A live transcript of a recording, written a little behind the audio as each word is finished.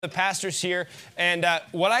The pastors here, and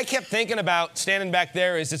what I kept thinking about standing back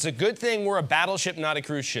there is it's a good thing we're a battleship, not a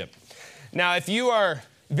cruise ship. Now, if you are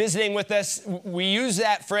visiting with us, we use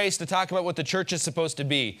that phrase to talk about what the church is supposed to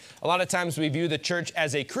be. A lot of times we view the church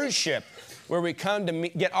as a cruise ship where we come to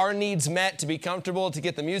get our needs met, to be comfortable, to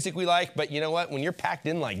get the music we like, but you know what? When you're packed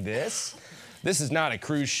in like this is not a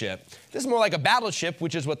cruise ship. This is more like a battleship,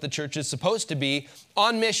 which is what the church is supposed to be,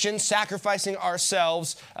 on mission, sacrificing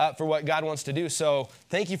ourselves for what God wants to do. So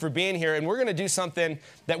thank you for being here. And we're going to do something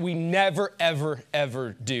that we never, ever,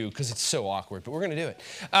 ever do because it's so awkward, but we're going to do it.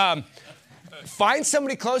 Find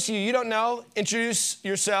somebody close to you you don't know, introduce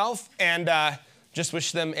yourself, and just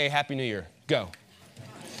wish them a Happy New Year. Go.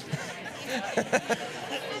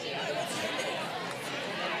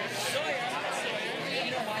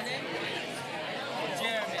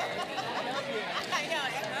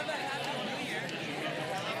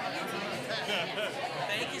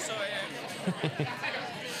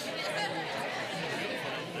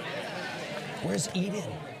 Where's Eden?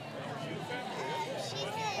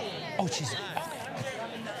 Oh, she's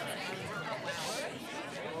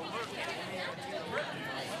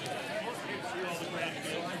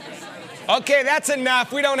okay, that's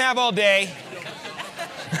enough. We don't have all day.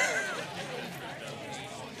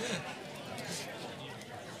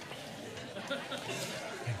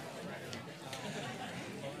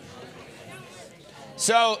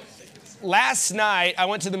 So, last night, I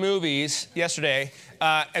went to the movies yesterday,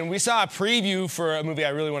 and we saw a preview for a movie I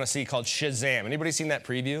really want to see called Shazam. Anybody seen that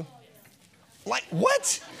preview? Like,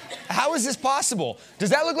 what? How is this possible?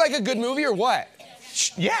 Does that look like a good movie or what?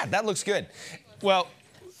 Yeah, that looks good. Well,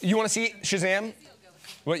 you want to see Shazam?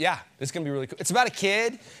 Well, yeah, it's going to be really cool. It's about a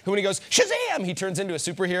kid who, when he goes, Shazam, he turns into a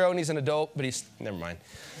superhero, and he's an adult, but he's, never mind.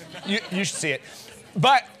 You should see it.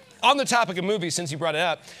 But on the topic of movies, since you brought it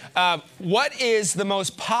up, what is the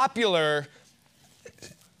most popular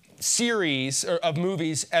series of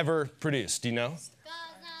movies ever produced? Do you know?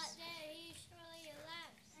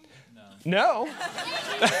 No.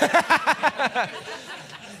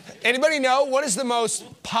 Anybody know what is the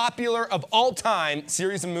most popular of all time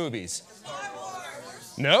series of movies? Star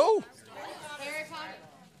Wars. No. Harry Potter.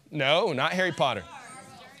 No, not Harry Potter.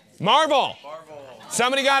 Marvel.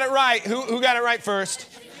 Somebody got it right. Who got it right first?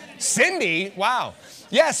 Cindy. Wow.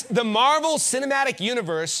 Yes, the Marvel Cinematic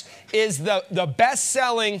Universe is the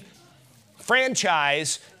best-selling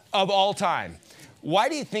franchise of all time. Why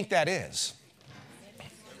do you think that is?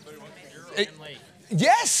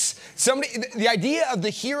 Yes, the idea of the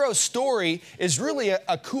hero story is really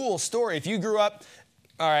a cool story. If you grew up,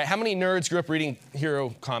 all right, how many nerds grew up reading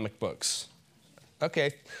hero comic books?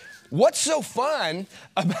 Okay. What's so fun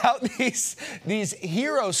about these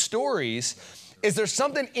hero stories is there's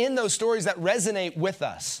something in those stories that resonate with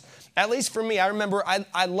us. At least for me, I remember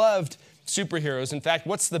I loved superheroes. In fact,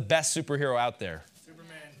 what's the best superhero out there?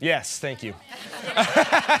 Superman. Yes, thank you.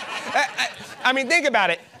 I mean, think about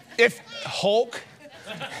it. If Hulk,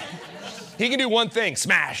 he can do one thing,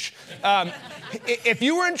 smash. If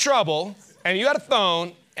you were in trouble and you had a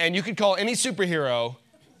phone and you could call any superhero,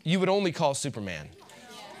 you would only call Superman.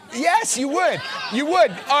 Yes, you would. You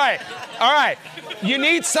would. All right. You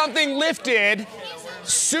need something lifted,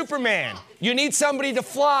 Superman. You need somebody to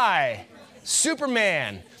fly,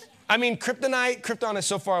 Superman. I mean, Krypton is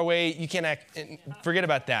so far away, you can't forget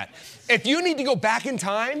about that. If you need to go back in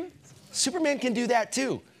time, Superman can do that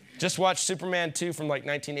too. Just watch Superman 2 from like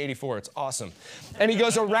 1984. It's awesome. And he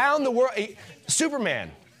goes around the world.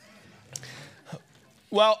 Superman.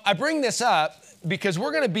 Well, I bring this up because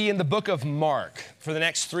we're going to be in the book of Mark for the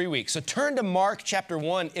next 3 weeks. So turn to Mark chapter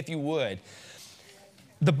 1 if you would.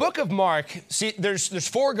 The book of Mark, see, there's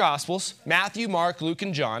 4 Gospels, Matthew, Mark, Luke,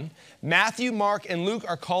 and John. Matthew, Mark, and Luke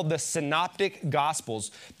are called the Synoptic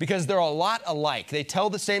Gospels because they're a lot alike. They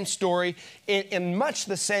tell the same story in much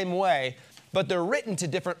the same way, but they're written to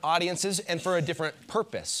different audiences and for a different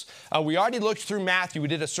purpose. We already looked through Matthew. We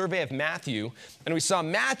did a survey of Matthew, and we saw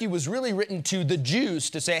Matthew was really written to the Jews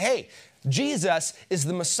to say, hey, Jesus is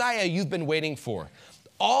the Messiah you've been waiting for.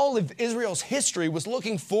 All of Israel's history was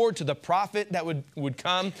looking forward to the prophet that would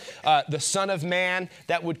come, the Son of Man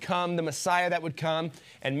that would come, the Messiah that would come.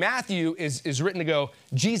 And Matthew is written to go,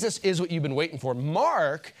 Jesus is what you've been waiting for.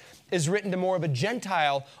 Mark is written to more of a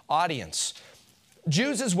Gentile audience.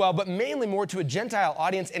 Jews as well, but mainly more to a Gentile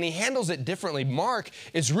audience, and he handles it differently. Mark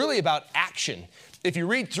is really about action. If you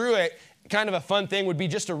read through it, kind of a fun thing would be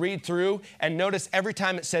just to read through and notice every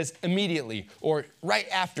time it says immediately or right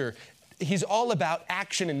after. He's all about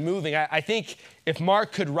action and moving. I think if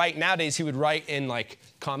Mark could write nowadays, he would write in like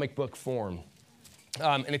comic book form.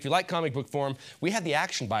 And if you like comic book form, we have the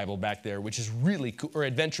Action Bible back there, which is really cool, or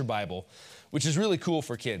Adventure Bible, which is really cool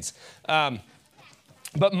for kids.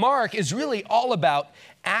 But Mark is really all about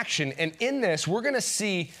action. And in this, we're going to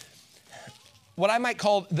see what I might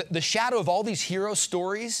call the shadow of all these hero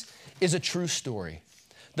stories is a true story.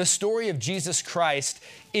 The story of Jesus Christ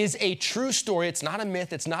is a true story. It's not a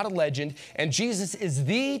myth. It's not a legend. And Jesus is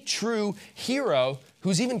the true hero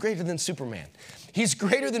who's even greater than Superman. He's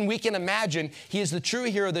greater than we can imagine. He is the true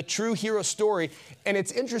hero story. And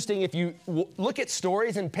it's interesting, if you look at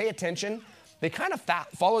stories and pay attention, they kind of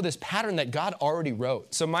follow this pattern that God already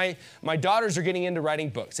wrote. So my daughters are getting into writing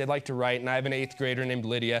books. They like to write, and I have an 8th grader named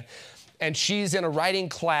Lydia. And she's in a writing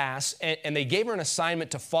class, and they gave her an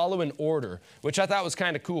assignment to follow an order, which I thought was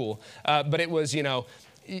kind of cool. But it was, I don't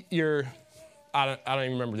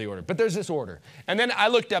even remember the order, but there's this order. And then I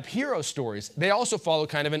looked up hero stories. They also follow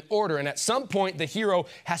kind of an order. And at some point, the hero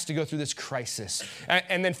has to go through this crisis.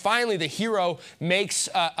 And then finally, the hero makes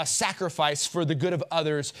a sacrifice for the good of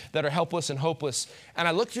others that are helpless and hopeless. And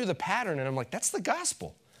I looked through the pattern, and I'm like, that's the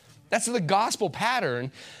gospel. That's the gospel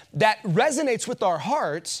pattern that resonates with our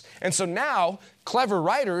hearts. And so now clever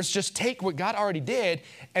writers just take what God already did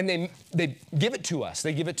and they give it to us.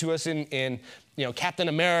 They give it to us in Captain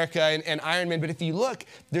America and Iron Man. But if you look,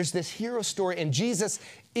 there's this hero story, and Jesus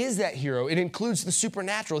is that hero. It includes the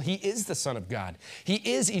supernatural. He is the Son of God. He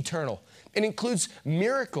is eternal. It includes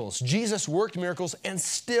miracles. Jesus worked miracles and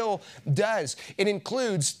still does. It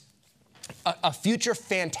includes a future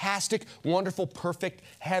fantastic, wonderful, perfect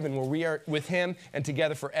heaven where we are with him and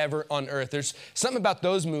together forever on earth. There's something about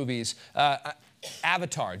those movies.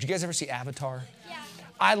 Avatar. Did you guys ever see Avatar? Yeah.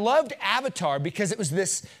 I loved Avatar because it was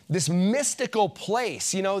this mystical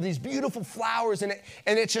place, these beautiful flowers, and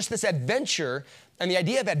it's just this adventure. And the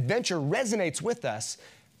idea of adventure resonates with us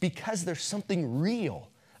because there's something real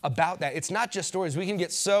about that. It's not just stories. We can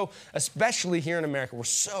get so, especially here in America, we're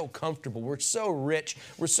so comfortable, we're so rich,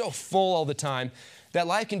 we're so full all the time that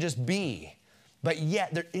life can just be. But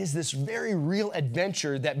yet there is this very real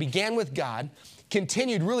adventure that began with God,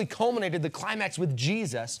 continued, really culminated the climax with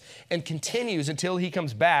Jesus, and continues until he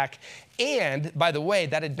comes back. And by the way,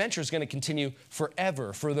 that adventure is going to continue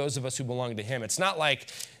forever for those of us who belong to him. It's not like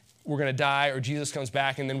we're going to die or Jesus comes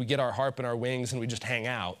back and then we get our harp and our wings and we just hang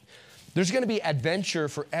out. There's going to be adventure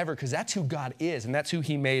forever because that's who God is and that's who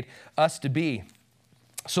he made us to be.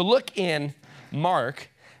 So look in Mark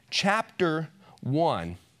chapter 1.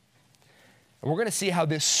 And we're going to see how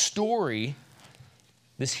this story,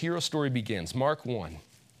 this hero story begins. Mark 1,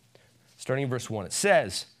 starting in verse 1. It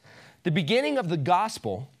says, the beginning of the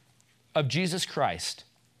gospel of Jesus Christ.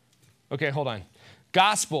 Okay, hold on.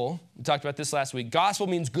 Gospel, we talked about this last week. Gospel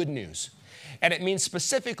means good news. And it means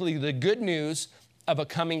specifically the good news of a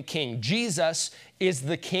coming king. Jesus is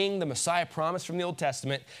the king, the Messiah promised from the Old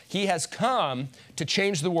Testament. He has come to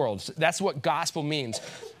change the world. That's what gospel means.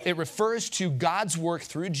 It refers to God's work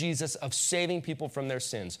through Jesus of saving people from their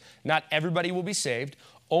sins. Not everybody will be saved.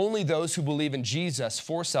 Only those who believe in Jesus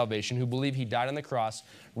for salvation, who believe he died on the cross,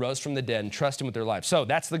 rose from the dead, and trust him with their life. So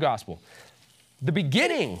that's the gospel. The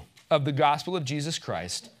beginning of the gospel of Jesus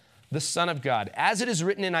Christ, the Son of God, as it is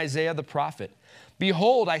written in Isaiah the prophet,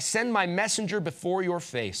 behold, I send my messenger before your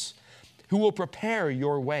face, who will prepare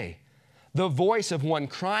your way. The voice of one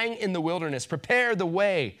crying in the wilderness, prepare the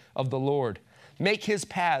way of the Lord. Make his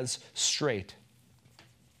paths straight.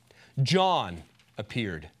 John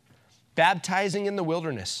appeared, baptizing in the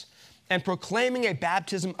wilderness and proclaiming a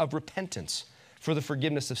baptism of repentance for the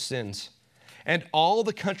forgiveness of sins. And all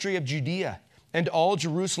the country of Judea and all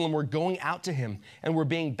Jerusalem were going out to him and were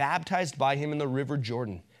being baptized by him in the river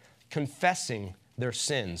Jordan, confessing their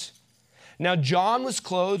sins. Now John was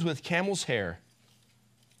clothed with camel's hair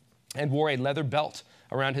and wore a leather belt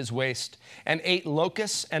around his waist and ate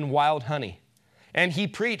locusts and wild honey. And he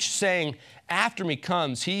preached, saying, after me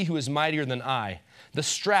comes he who is mightier than I, the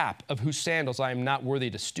strap of whose sandals I am not worthy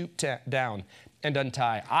to stoop down and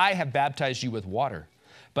untie. I have baptized you with water,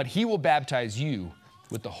 but he will baptize you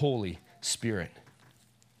with the Holy Spirit.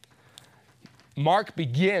 Mark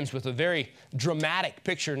begins with a very dramatic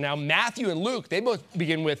picture. Now, Matthew and Luke, they both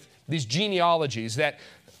begin with these genealogies that,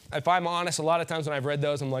 if I'm honest, a lot of times when I've read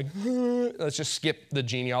those, I'm like, let's just skip the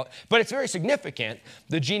genealogy. But it's very significant,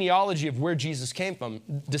 the genealogy of where Jesus came from,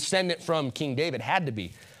 descendant from King David, had to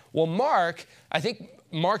be. Well, Mark, I think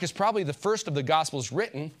Mark is probably the first of the Gospels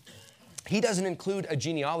written. He doesn't include a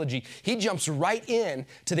genealogy. He jumps right in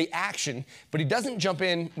to the action, but he doesn't jump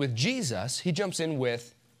in with Jesus. He jumps in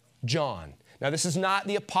with John. Now, this is not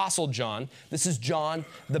the Apostle John. This is John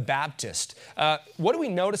the Baptist. What do we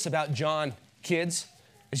notice about John, kids?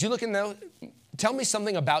 As you look in those, tell me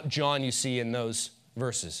something about John you see in those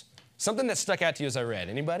verses. Something that stuck out to you as I read.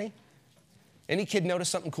 Anybody? Any kid notice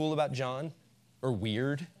something cool about John? Or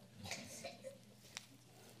weird?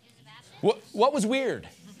 What was weird?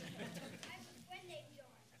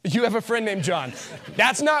 You have a friend named John.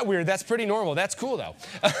 That's not weird. That's pretty normal. That's cool, though.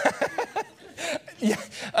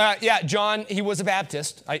 John, he was a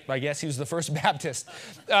Baptist. I guess he was the first Baptist.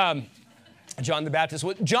 John the Baptist.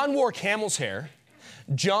 John wore camel's hair.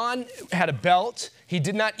 John had a belt. He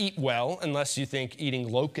did not eat well, unless you think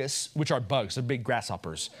eating locusts, which are bugs. They're big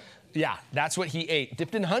grasshoppers. Yeah, that's what he ate.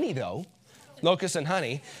 Dipped in honey, though. Locusts and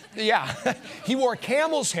honey. Yeah. He wore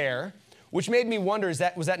camel's hair, which made me wonder,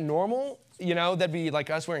 was that normal? You know, that'd be like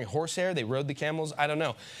us wearing horsehair. They rode the camels. I don't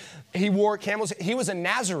know. He wore camel's hair. He was a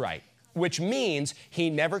Nazirite, which means he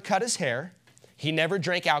never cut his hair. He never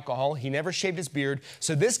drank alcohol. He never shaved his beard.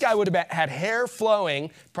 So this guy would have had hair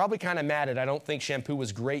flowing, probably kind of matted. I don't think shampoo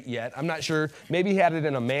was great yet. I'm not sure. Maybe he had it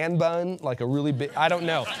in a man bun, like a really big, I don't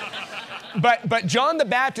know. But John the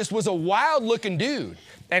Baptist was a wild-looking dude.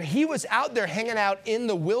 And he was out there hanging out in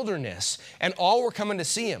the wilderness, and all were coming to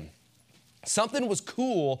see him. Something was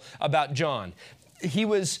cool about John. He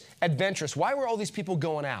was adventurous. Why were all these people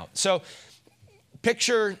going out? So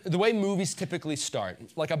picture the way movies typically start,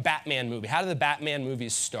 like a Batman movie. How do the Batman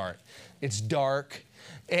movies start? It's dark,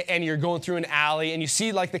 and you're going through an alley, and you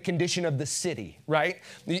see like the condition of the city, right?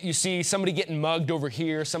 You see somebody getting mugged over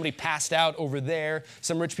here, somebody passed out over there,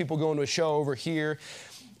 some rich people going to a show over here.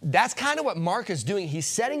 That's kind of what Mark is doing. He's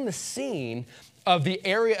setting the scene of the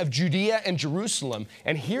area of Judea and Jerusalem.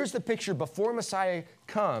 And here's the picture before Messiah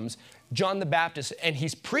comes, John the Baptist, and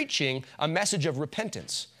he's preaching a message of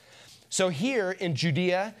repentance. So here in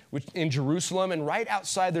Judea, in Jerusalem, and right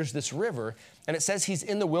outside there's this river, and it says he's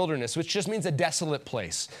in the wilderness, which just means a desolate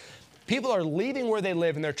place. People are leaving where they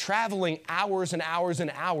live, and they're traveling hours and hours and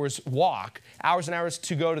hours, hours and hours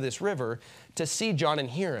to go to this river to see John and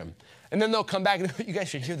hear him. And then they'll come back and you guys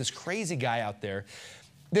should hear this crazy guy out there.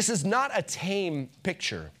 This is not a tame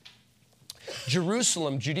picture.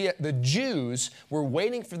 Jerusalem, Judea, the Jews were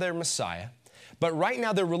waiting for their Messiah, but right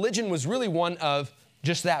now their religion was really one of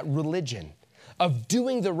just that religion, of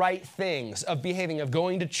doing the right things, of behaving, of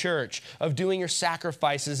going to church, of doing your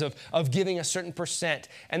sacrifices, of giving a certain percent.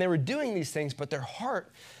 And they were doing these things, but their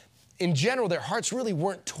heart, in general, their hearts really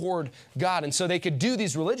weren't toward God. And so they could do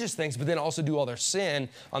these religious things, but then also do all their sin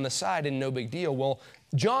on the side and no big deal. Well,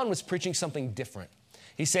 John was preaching something different.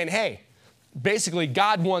 He's saying, hey, basically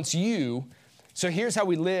God wants you. So here's how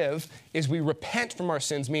we live is we repent from our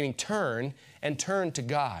sins, meaning turn to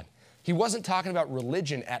God. He wasn't talking about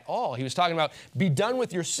religion at all. He was talking about be done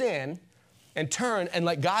with your sin and turn and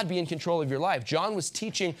let God be in control of your life. John was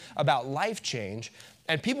teaching about life change,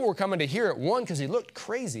 and people were coming to hear it, one, because he looked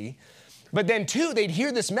crazy, but then two, they'd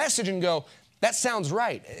hear this message and go, that sounds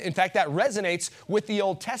right. In fact, that resonates with the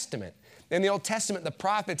Old Testament. In the Old Testament, the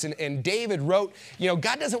prophets and David wrote,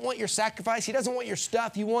 God doesn't want your sacrifice. He doesn't want your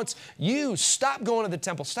stuff. He wants you. Stop going to the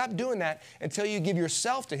temple. Stop doing that until you give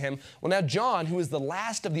yourself to him. Well, now John, who is the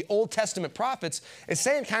last of the Old Testament prophets, is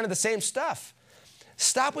saying kind of the same stuff.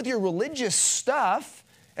 Stop with your religious stuff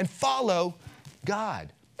and follow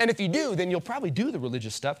God. And if you do, then you'll probably do the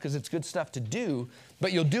religious stuff because it's good stuff to do,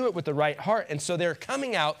 but you'll do it with the right heart. And so they're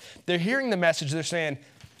coming out, they're hearing the message, they're saying,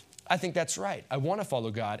 I think that's right. I want to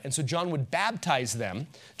follow God. And so John would baptize them,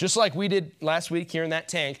 just like we did last week here in that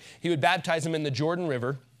tank. He would baptize them in the Jordan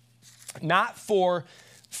River, not for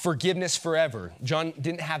forgiveness forever. John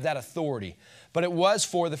didn't have that authority, but it was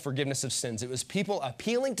for the forgiveness of sins. It was people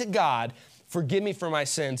appealing to God, forgive me for my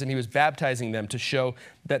sins, and he was baptizing them to show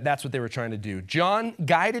that that's what they were trying to do. John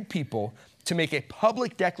guided people to make a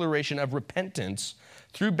public declaration of repentance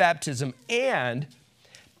through baptism and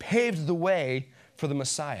paved the way for the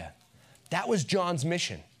Messiah. That was John's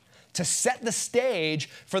mission, to set the stage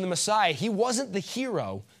for the Messiah. He wasn't the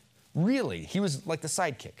hero, really. He was like the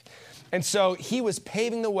sidekick. And so he was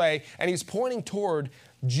paving the way, and he was pointing toward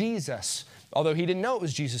Jesus, although he didn't know it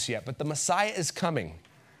was Jesus yet. But the Messiah is coming,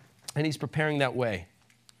 and he's preparing that way.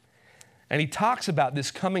 And he talks about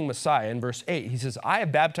this coming Messiah in verse 8. He says, I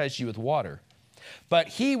have baptized you with water, but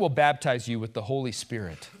he will baptize you with the Holy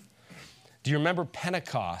Spirit. Do you remember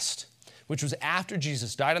Pentecost, which was after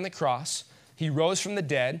Jesus died on the cross? He rose from the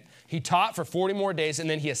dead. He taught for 40 more days, and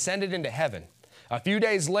then he ascended into heaven. A few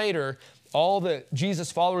days later, all the Jesus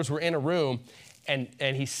followers were in a room, and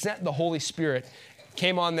he sent the Holy Spirit,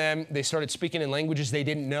 came on them. They started speaking in languages they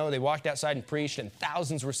didn't know. They walked outside and preached, and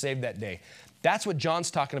thousands were saved that day. That's what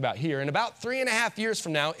John's talking about here. In about 3.5 years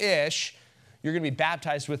from now-ish, you're going to be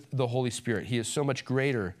baptized with the Holy Spirit. He is so much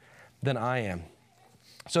greater than I am.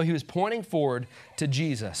 So he was pointing forward to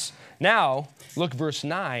Jesus. Now, look, verse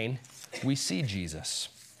 9. we see Jesus.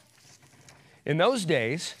 In those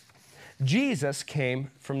days, Jesus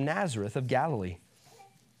came from Nazareth of Galilee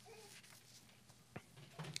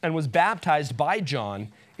and was baptized by John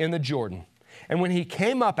in the Jordan. And when he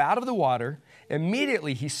came up out of the water,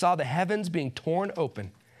 immediately he saw the heavens being torn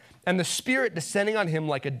open and the Spirit descending on him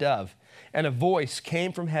like a dove. And a voice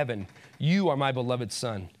came from heaven, "You are my beloved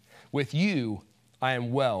Son. With you I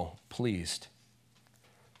am well pleased."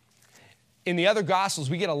 In the other Gospels,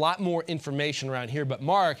 we get a lot more information around here, but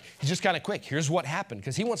Mark, he's just kind of quick. Here's what happened,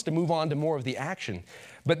 because he wants to move on to more of the action.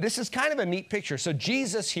 But this is kind of a neat picture. So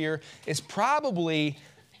Jesus here is probably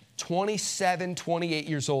 27, 28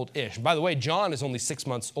 years old-ish. By the way, John is only 6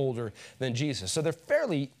 months older than Jesus. So they're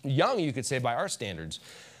fairly young, you could say, by our standards.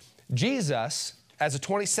 Jesus, as a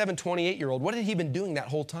 27, 28-year-old, what had he been doing that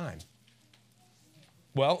whole time?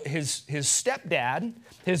 Well, his stepdad,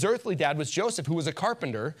 his earthly dad, was Joseph, who was a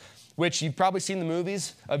carpenter, which you've probably seen the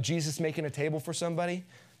movies of Jesus making a table for somebody.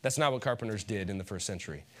 That's not what carpenters did in the first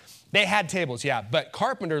century. They had tables, yeah, but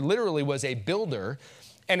carpenter literally was a builder,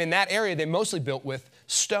 and in that area, they mostly built with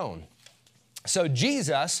stone. So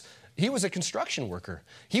Jesus, he was a construction worker.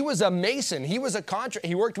 He was a mason. He was a contractor.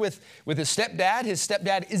 He worked with his stepdad. His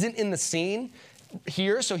stepdad isn't in the scene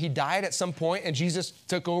here, so he died at some point, and Jesus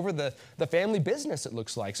took over the family business, it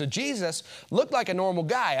looks like. So Jesus looked like a normal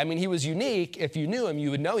guy. I mean, he was unique. If you knew him,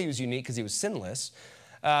 you would know he was unique because he was sinless.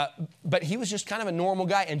 But he was just kind of a normal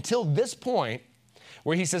guy until this point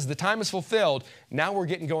where he says, the time is fulfilled. Now we're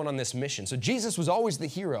getting going on this mission. So Jesus was always the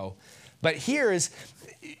hero. But here is,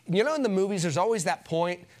 you know, in the movies, there's always that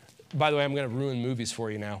point. By the way, I'm going to ruin movies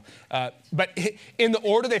for you now. But in the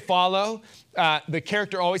order they follow, the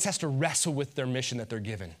character always has to wrestle with their mission that they're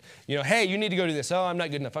given. You know, hey, you need to go do this. Oh, I'm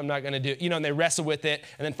not good enough. I'm not going to do it. You know, and they wrestle with it.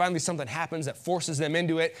 And then finally something happens that forces them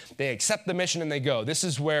into it. They accept the mission and they go. This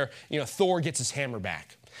is where, you know, Thor gets his hammer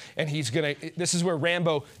back. And this is where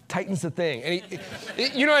Rambo tightens the thing. And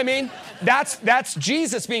you know what I mean? That's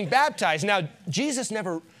Jesus being baptized. Now, Jesus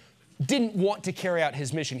never didn't want to carry out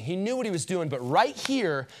his mission. He knew what he was doing, but right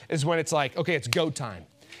here is when it's like, okay, it's go time.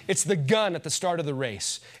 It's the gun at the start of the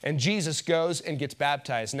race. And Jesus goes and gets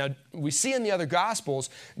baptized. Now, we see in the other Gospels,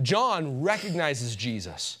 John recognizes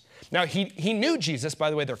Jesus. Now, he knew Jesus, by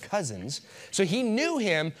the way, they're cousins. So he knew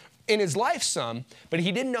him in his life some, but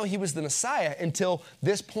he didn't know he was the Messiah until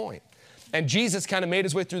this point. And Jesus kind of made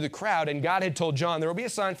his way through the crowd, and God had told John, there will be a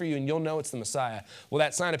sign for you, and you'll know it's the Messiah. Well,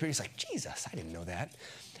 that sign appeared. He's like, Jesus, I didn't know that.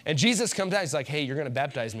 And Jesus comes out, he's like, hey, you're going to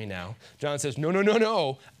baptize me now. John says,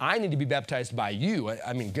 no, I need to be baptized by you.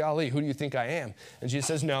 I mean, golly, who do you think I am? And Jesus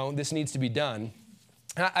says, no, this needs to be done.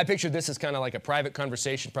 And I picture this as kind of like a private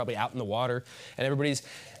conversation, probably out in the water,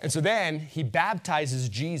 and so then he baptizes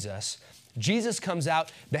Jesus. Jesus comes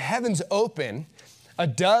out, the heavens open, a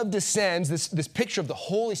dove descends, this picture of the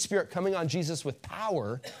Holy Spirit coming on Jesus with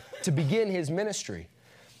power to begin his ministry.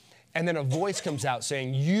 And then a voice comes out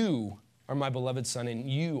saying, you are my beloved Son, and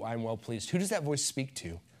you I'm well pleased. Who does that voice speak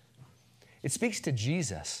to? It speaks to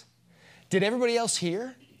Jesus. Did everybody else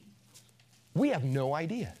hear? We have no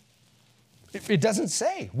idea. It doesn't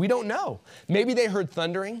say. We don't know. Maybe they heard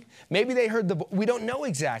thundering. Maybe they heard we don't know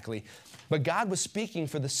exactly. But God was speaking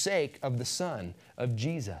for the sake of the Son, of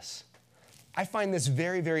Jesus. I find this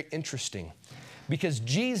very, very interesting because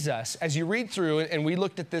Jesus, as you read through, and we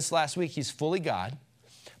looked at this last week, he's fully God,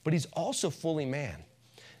 but he's also fully man.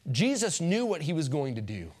 Jesus knew what he was going to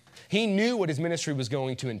do. He knew what his ministry was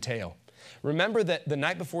going to entail. Remember that the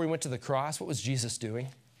night before he went to the cross, what was Jesus doing?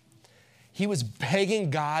 He was begging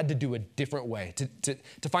God to do a different way,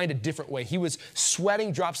 to find a different way. He was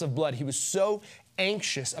sweating drops of blood. He was so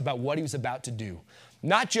anxious about what he was about to do.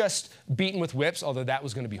 Not just beaten with whips, although that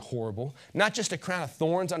was going to be horrible. Not just a crown of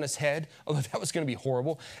thorns on his head, although that was going to be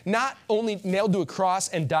horrible. Not only nailed to a cross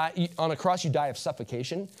and die on a cross, you die of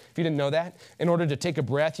suffocation. If you didn't know that, in order to take a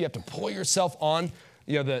breath, you have to pull yourself on,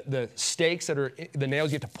 the stakes that are the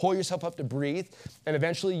nails. You have to pull yourself up to breathe, and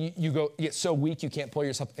eventually you get so weak you can't pull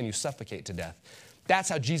yourself and you suffocate to death. That's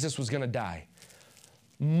how Jesus was going to die.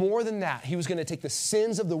 More than that, he was going to take the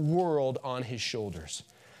sins of the world on his shoulders.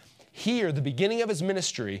 Here, the beginning of his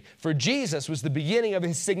ministry for Jesus was the beginning of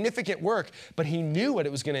his significant work, but he knew what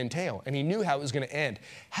it was going to entail, and he knew how it was going to end.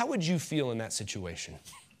 How would you feel in that situation?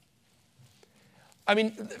 I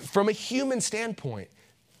mean, from a human standpoint,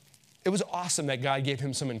 it was awesome that God gave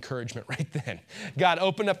him some encouragement right then. God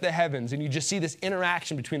opened up the heavens, and you just see this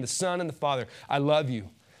interaction between the Son and the Father. I love you.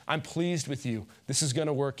 I'm pleased with you. This is going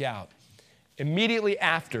to work out. Immediately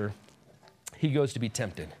after, he goes to be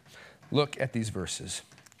tempted. Look at these verses.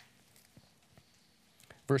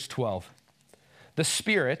 Verse 12, the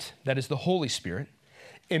Spirit, that is the Holy Spirit,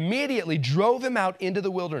 immediately drove him out into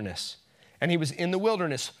the wilderness, And he was in the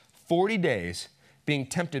wilderness 40 days being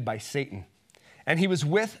tempted by Satan. And he was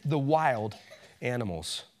with the wild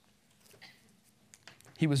animals.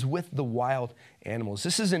 He was with the wild animals.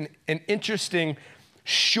 This is an interesting,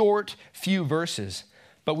 short few verses,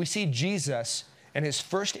 but we see Jesus and his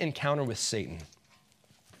first encounter with Satan.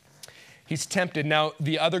 He's tempted. Now,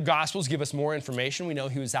 the other Gospels give us more information. We know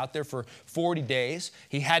he was out there for 40 days.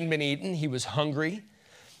 He hadn't been eaten. He was hungry.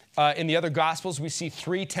 In the other Gospels, we see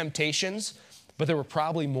 3 temptations, but there were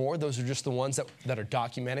probably more. Those are just the ones that are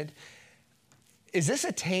documented. Is this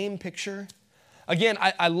a tame picture? Again,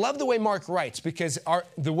 I love the way Mark writes because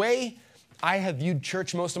the way I have viewed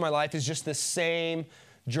church most of my life is just the same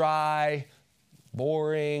dry,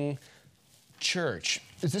 boring church.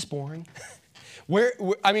 Is this boring?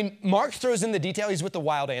 Mark throws in the detail. He's with the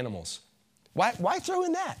wild animals. Why throw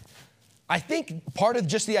in that? I think part of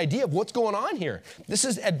just the idea of what's going on here.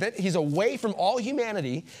 He's away from all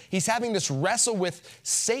humanity. He's having this wrestle with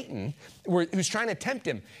Satan who's trying to tempt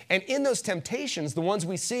him. And in those temptations, the ones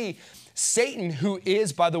we see, Satan, who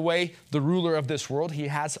is, by the way, the ruler of this world, he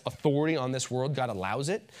has authority on this world. God allows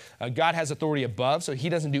it. God has authority above, so he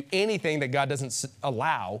doesn't do anything that God doesn't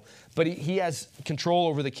allow, but he has control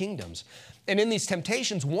over the kingdoms. And in these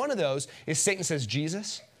temptations, one of those is Satan says,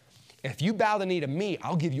 Jesus, if you bow the knee to me,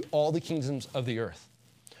 I'll give you all the kingdoms of the earth.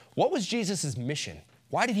 What was Jesus' mission?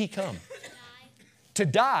 Why did he come? To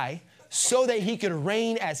die so that he could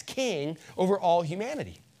reign as king over all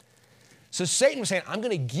humanity. So Satan was saying, I'm going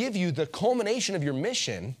to give you the culmination of your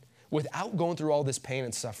mission without going through all this pain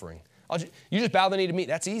and suffering. You just bow the knee to me.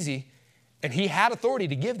 That's easy. And he had authority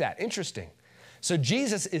to give that. Interesting. So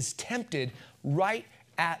Jesus is tempted right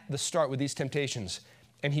at the start with these temptations,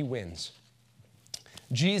 and he wins.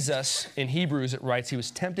 Jesus, in Hebrews, it writes, he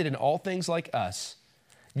was tempted in all things like us,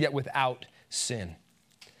 yet without sin.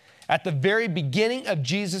 At the very beginning of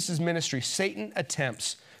Jesus' ministry, Satan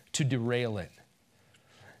attempts to derail it.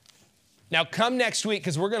 Now, come next week,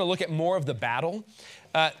 because we're going to look at more of the battle.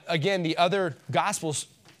 Again, the other Gospels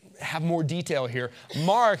have more detail here.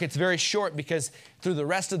 Mark, it's very short because through the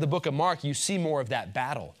rest of the book of Mark, you see more of that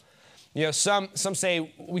battle. You know, some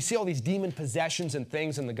say, we see all these demon possessions and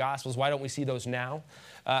things in the Gospels. Why don't we see those now?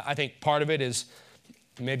 I think part of it is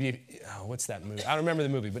maybe, what's that movie? I don't remember the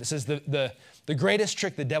movie, but it says the greatest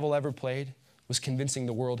trick the devil ever played was convincing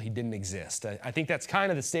the world he didn't exist. I think that's kind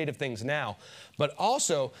of the state of things now. But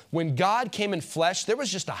also, when God came in flesh, there was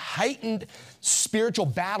just a heightened spiritual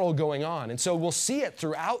battle going on. And so we'll see it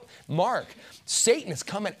throughout Mark. Satan is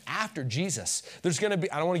coming after Jesus. There's going to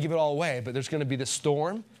be, I don't want to give it all away, but there's going to be the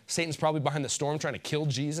storm. Satan's probably behind the storm trying to kill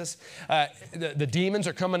Jesus. The demons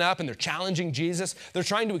are coming up and they're challenging Jesus. They're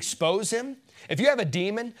trying to expose him. If you have a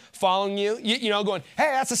demon following you, going,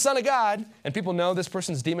 hey, that's the Son of God, and people know this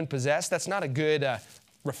person's demon possessed, that's not a good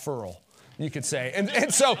referral, you could say.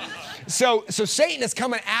 And so Satan is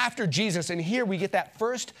coming after Jesus, and here we get that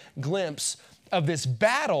first glimpse of this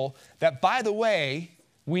battle that, by the way,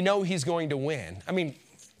 we know he's going to win. I mean,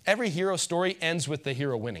 every hero story ends with the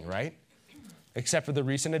hero winning, right? Except for the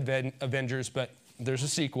recent Avengers, but there's a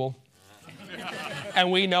sequel.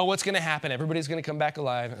 And we know what's going to happen. Everybody's going to come back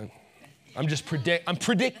alive. I'm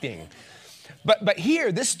predicting. But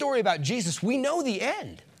here, this story about Jesus, we know the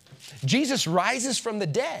end. Jesus rises from the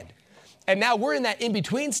dead. And now we're in that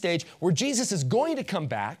in-between stage where Jesus is going to come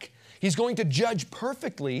back. He's going to judge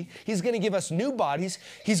perfectly. He's going to give us new bodies.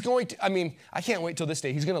 He's going to, I can't wait till this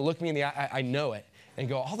day. He's going to look me in the eye, I know it, and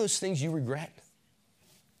go, all those things you regret,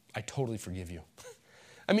 I totally forgive you.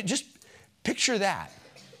 Just picture that.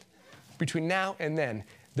 Between now and then,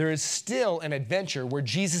 there is still an adventure where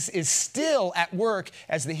Jesus is still at work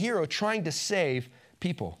as the hero trying to save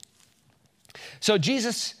people. So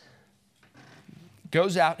Jesus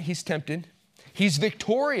goes out, he's tempted, he's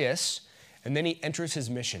victorious, and then he enters his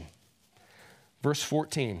mission. Verse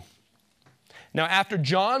 14. Now, after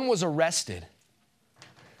John was arrested,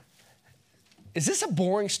 is this a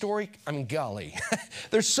boring story? Golly.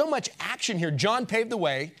 There's so much action here. John paved the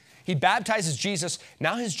way. He baptizes Jesus.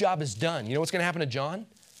 Now his job is done. You know what's going to happen to John?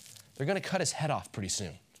 They're going to cut his head off pretty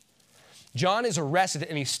soon. John is arrested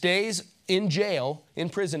and he stays in jail, in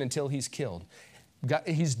prison, until he's killed.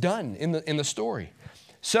 He's done in the story.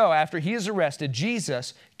 So after he is arrested,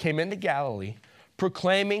 Jesus came into Galilee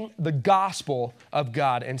proclaiming the gospel of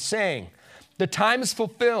God and saying, the time is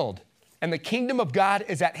fulfilled and the kingdom of God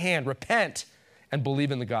is at hand. Repent and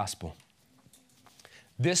believe in the gospel.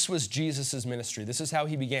 This was Jesus' ministry. This is how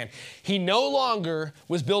he began. He no longer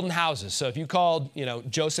was building houses. So if you called,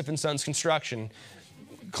 Joseph and Sons Construction,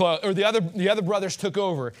 or the other brothers took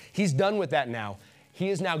over, he's done with that now. He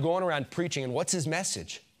is now going around preaching. And what's his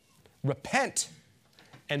message? Repent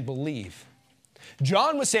and believe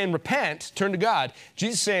John was saying, repent, turn to God.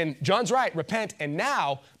 Jesus is saying, John's right, repent, and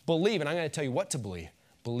now believe. And I'm going to tell you what to believe.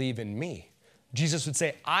 Believe in me. Jesus would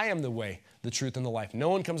say, I am the way, the truth, and the life. No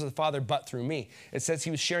one comes to the Father but through me. It says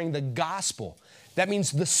he was sharing the gospel. That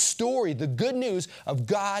means the story, the good news of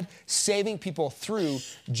God saving people through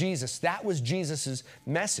Jesus. That was Jesus'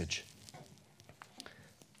 message.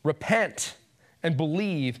 Repent and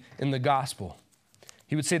believe in the gospel.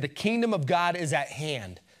 He would say the kingdom of God is at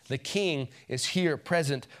hand. The King is here,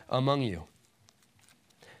 present among you.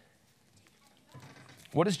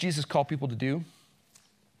 What does Jesus call people to do?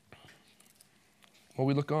 Well,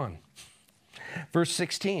 we look on. Verse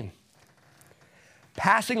 16.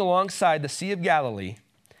 Passing alongside the Sea of Galilee,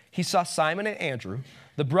 he saw Simon and Andrew,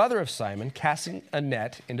 the brother of Simon, casting a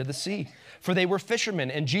net into the sea, for they were fishermen.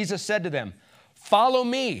 And Jesus said to them, follow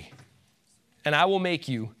me, and I will make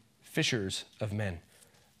you fishers of men.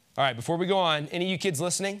 All right, before we go on, any of you kids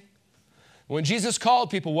listening? When Jesus called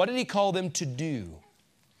people, what did he call them to do?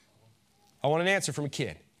 I want an answer from a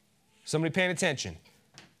kid. Somebody paying attention.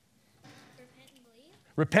 Repent and believe.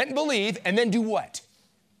 Repent and believe, and then do what?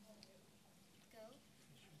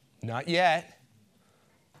 Go. Not yet.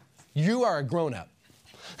 You are a grown-up.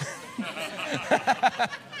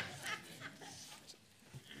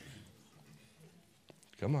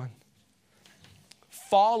 Come on.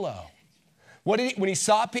 Follow. What did when he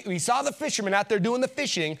saw the fishermen out there doing the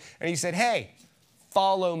fishing, and he said, hey,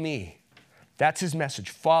 follow me. That's his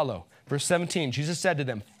message, follow. Verse 17, Jesus said to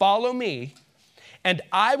them, follow me, and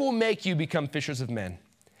I will make you become fishers of men.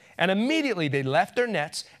 And immediately they left their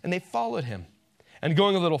nets, and they followed him. And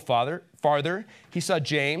going a little farther, he saw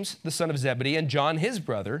James, the son of Zebedee, and John, his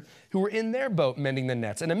brother, who were in their boat mending the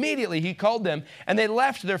nets. And immediately he called them, and they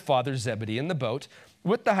left their father Zebedee in the boat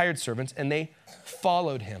with the hired servants, and they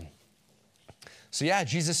followed him. So yeah,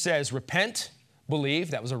 Jesus says, repent,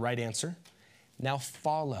 believe. That was a right answer. Now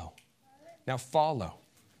follow. Now follow.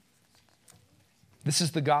 This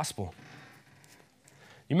is the gospel.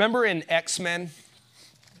 You remember in X-Men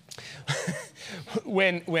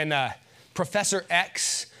when Professor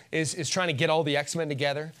X is trying to get all the X-Men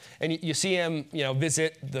together, and you see him,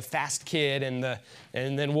 visit the Fast Kid and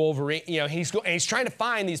then Wolverine. He's trying to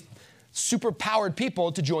find these super-powered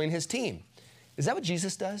people to join his team. Is that what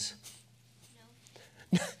Jesus does?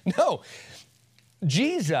 No. No.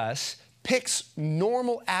 Jesus picks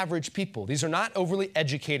normal, average people. These are not overly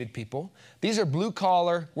educated people. These are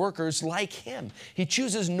blue-collar workers like him. He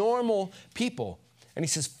chooses normal people, and he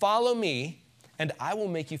says, follow me, and I will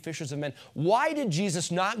make you fishers of men. Why did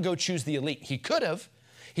Jesus not go choose the elite? He could have.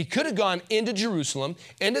 He could have gone into Jerusalem,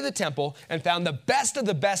 into the temple, and found the best of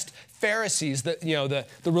the best Pharisees, the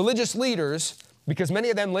religious leaders, because many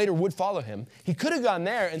of them later would follow him. He could have gone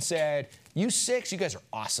there and said, you six, you guys are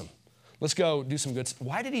awesome. Let's go do some good stuff.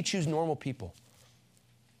 Why did he choose normal people?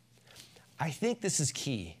 I think this is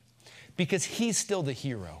key, because he's still the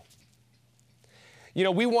hero.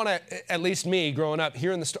 We want to, at least me growing up,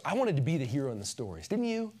 hearing the story, I wanted to be the hero in the stories, didn't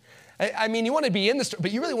you? I mean, you want to be in the story,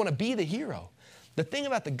 but you really want to be the hero. The thing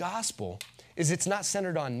about the gospel is it's not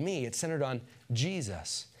centered on me, it's centered on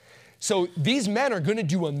Jesus. So these men are going to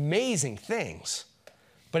do amazing things,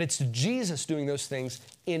 but it's Jesus doing those things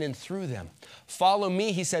in and through them. Follow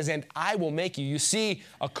me, he says, and I will make you. You see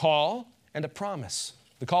a call and a promise.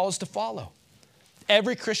 The call is to follow.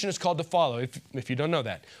 Every Christian is called to follow, if you don't know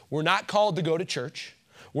that. We're not called to go to church.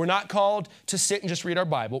 We're not called to sit and just read our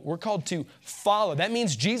Bible. We're called to follow. That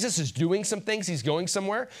means Jesus is doing some things. He's going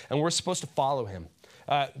somewhere, and we're supposed to follow him.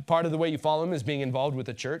 Part of the way you follow him is being involved with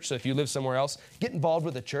the church. So if you live somewhere else, get involved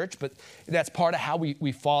with the church. But that's part of how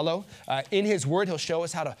we follow. In his word, he'll show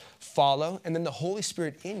us how to follow. And then the Holy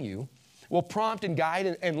Spirit in you will prompt and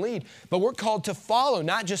guide and lead. But we're called to follow,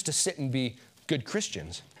 not just to sit and be good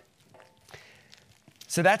Christians.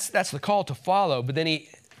 So that's the call to follow. But then he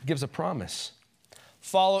gives a promise.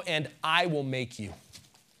 Follow and I will make you.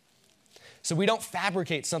 So we don't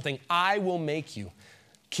fabricate something. I will make you.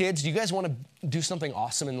 Kids, do you guys want to do something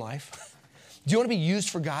awesome in life? Do you want to be used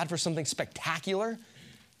for God for something spectacular?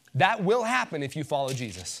 That will happen if you follow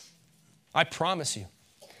Jesus. I promise you.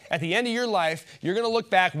 At the end of your life, you're going to look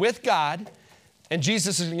back with God, and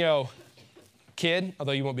Jesus is going to go, kid,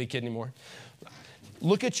 although you won't be a kid anymore,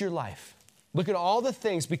 look at your life. Look at all the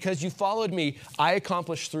things, because you followed me, I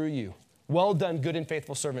accomplished through you. Well done, good and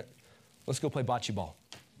faithful servant. Let's go play bocce ball.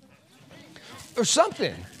 Or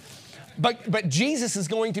something. But Jesus is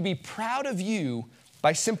going to be proud of you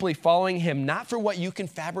by simply following him, not for what you can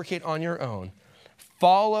fabricate on your own.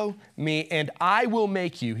 Follow me, and I will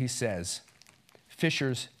make you, he says,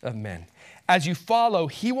 fishers of men. As you follow,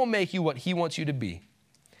 he will make you what he wants you to be.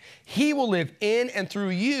 He will live in and through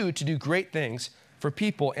you to do great things for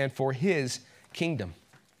people and for his kingdom.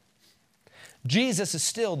 Jesus is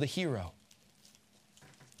still the hero.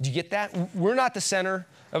 Do you get that? We're not the center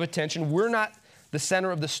of attention. We're not the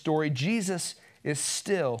center of the story. Jesus is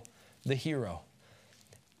still the hero.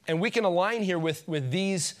 And we can align here with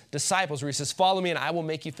these disciples where he says, follow me and I will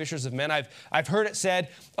make you fishers of men. I've heard it said,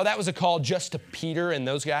 oh, that was a call just to Peter and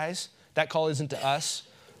those guys. That call isn't to us.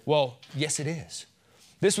 Well, yes, it is.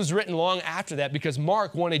 This was written long after that because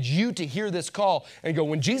Mark wanted you to hear this call and go,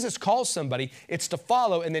 when Jesus calls somebody, it's to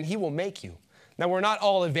follow and then he will make you. Now, we're not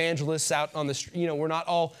all evangelists out on the street. We're not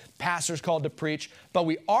all pastors called to preach, but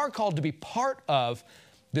we are called to be part of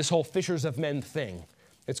this whole fishers of men thing.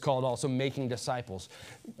 It's called also making disciples.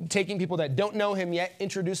 Taking people that don't know him yet,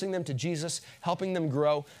 introducing them to Jesus, helping them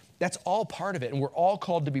grow. That's all part of it, and we're all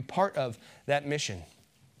called to be part of that mission.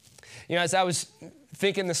 As I was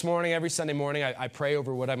thinking this morning, every Sunday morning, I pray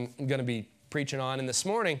over what I'm going to be preaching on. And this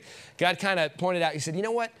morning, God kind of pointed out, he said, you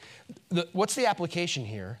know what? What's the application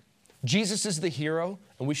here? Jesus is the hero,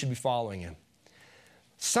 and we should be following him.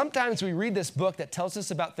 Sometimes we read this book that tells us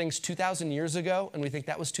about things 2,000 years ago, and we think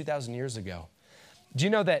that was 2,000 years ago. Do you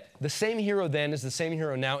know that the same hero then is the same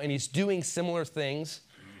hero now, and he's doing similar things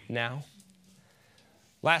now?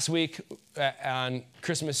 Last week on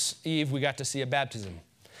Christmas Eve, we got to see a baptism,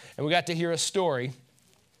 and we got to hear a story.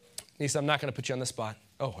 Lisa, I'm not going to put you on the spot.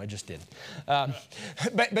 Oh, I just did.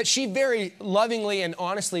 But she very lovingly and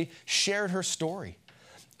honestly shared her story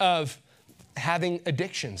of having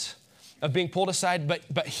addictions, of being pulled aside,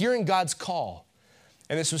 but hearing God's call.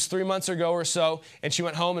 And this was 3 months ago or so, and she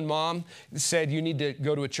went home and mom said, you need to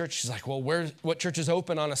go to a church. She's like, well, what church is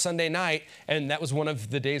open on a Sunday night? And that was one of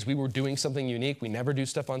the days we were doing something unique. We never do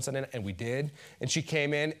stuff on Sunday night, and we did. And she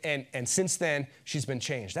came in, and since then, she's been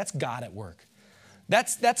changed. That's God at work.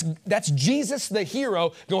 That's Jesus, the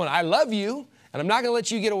hero, going, I love you, and I'm not going to let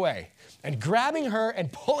you get away. And grabbing her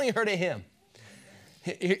and pulling her to him.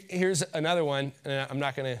 Here's another one, and I'm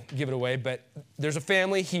not going to give it away, but there's a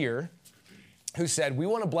family here who said, we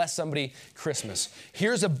want to bless somebody Christmas.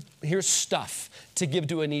 Here's stuff to give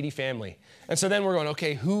to a needy family. And so then we're going,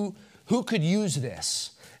 okay, who could use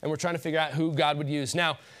this? And we're trying to figure out who God would use.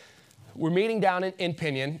 Now, we're meeting down in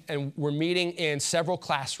Pinion, and we're meeting in several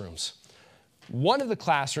classrooms. One of the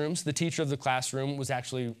classrooms, the teacher of the classroom was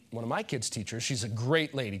actually one of my kids' teachers. She's a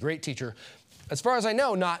great lady, great teacher. As far as I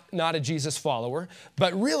know, not a Jesus follower,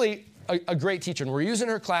 but really a great teacher. And we're using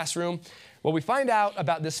her classroom. Well, we find out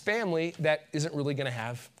about this family that isn't really going to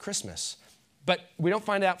have Christmas. But we don't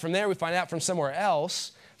find out from there. We find out from somewhere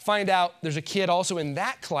else. Find out there's a kid also in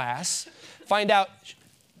that class. Find out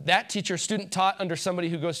that teacher, student taught under somebody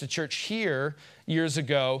who goes to church here years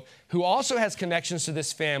ago, who also has connections to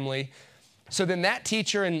this family. So then that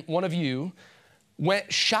teacher and one of you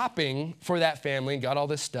went shopping for that family and got all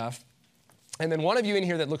this stuff. And then one of you in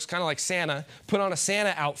here that looks kind of like Santa put on a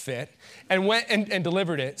Santa outfit and went and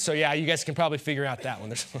delivered it. So yeah, you guys can probably figure out that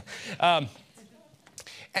one.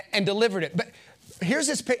 And delivered it. But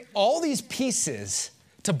here's all these pieces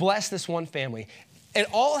to bless this one family. It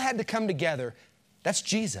all had to come together. That's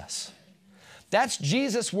Jesus. That's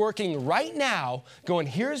Jesus working right now, going,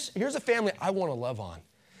 here's a family I want to love on.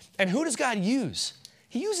 And who does God use?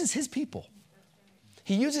 He uses his people.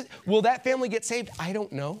 Will that family get saved? I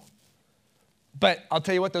don't know. But I'll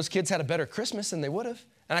tell you what, those kids had a better Christmas than they would have.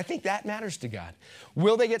 And I think that matters to God.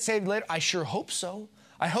 Will they get saved later? I sure hope so.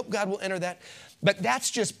 I hope God will enter that. But that's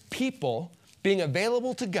just people being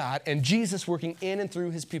available to God and Jesus working in and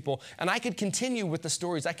through his people. And I could continue with the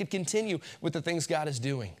stories. I could continue with the things God is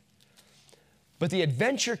doing. But the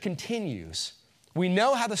adventure continues. We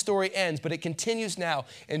know how the story ends, but it continues now.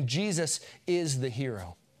 And Jesus is the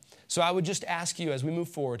hero. So I would just ask you as we move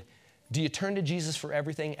forward, do you turn to Jesus for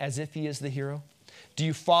everything as if he is the hero? Do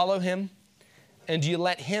you follow him? And do you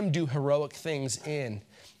let him do heroic things in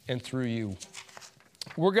and through you?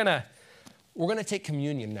 We're gonna take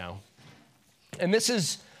communion now. And this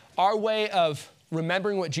is our way of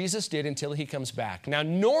remembering what Jesus did until he comes back. Now,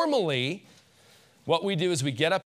 normally, what we do is we get up